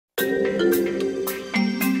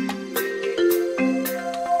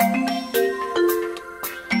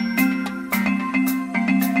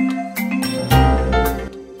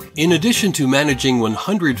In addition to managing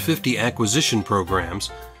 150 acquisition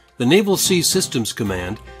programs, the Naval Sea Systems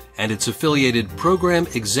Command and its affiliated program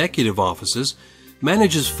executive offices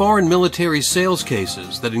manages foreign military sales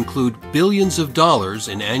cases that include billions of dollars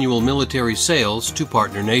in annual military sales to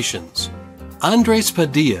partner nations. Andres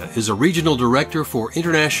Padilla is a regional director for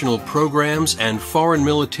international programs and foreign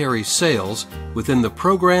military sales within the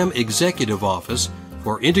Program Executive Office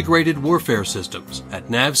for Integrated Warfare Systems at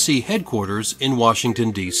NAVSEA headquarters in Washington,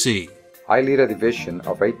 D.C. I lead a division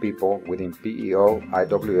of 8 people within PEO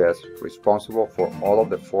IWS responsible for all of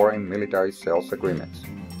the foreign military sales agreements,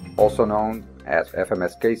 also known as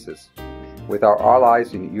FMS cases, with our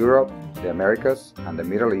allies in Europe, the Americas, and the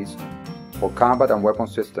Middle East for combat and weapon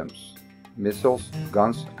systems, missiles,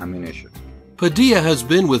 guns, and munitions. Padilla has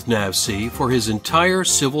been with NAVSEA for his entire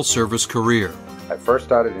civil service career. I first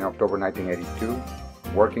started in October 1982,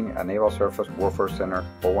 working at Naval Surface Warfare Center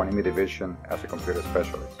 01 Division as a computer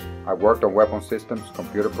specialist. I worked on weapon systems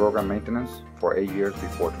computer program maintenance for 8 years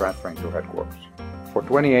before transferring to headquarters. For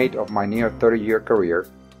 28 of my near 30-year career,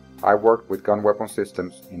 I worked with gun weapon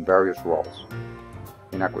systems in various roles.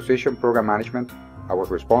 In acquisition program management, I was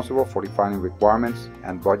responsible for defining requirements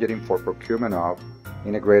and budgeting for procurement of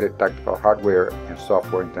integrated tactical hardware and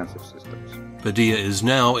software-intensive systems. Padilla is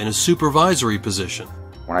now in a supervisory position.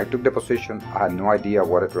 When I took the position, I had no idea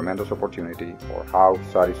what a tremendous opportunity or how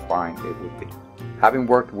satisfying it would be. Having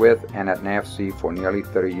worked with and at NAVSEA for nearly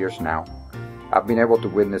 30 years now, I've been able to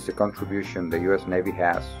witness the contribution the U.S. Navy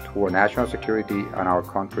has to our national security and our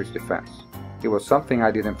country's defense. It was something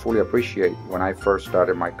I didn't fully appreciate when I first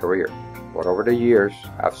started my career, but over the years,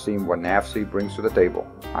 I've seen what NAVSEA brings to the table,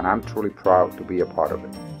 and I'm truly proud to be a part of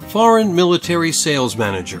it. Foreign Military Sales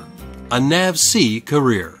Manager, a NAVSEA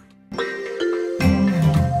career.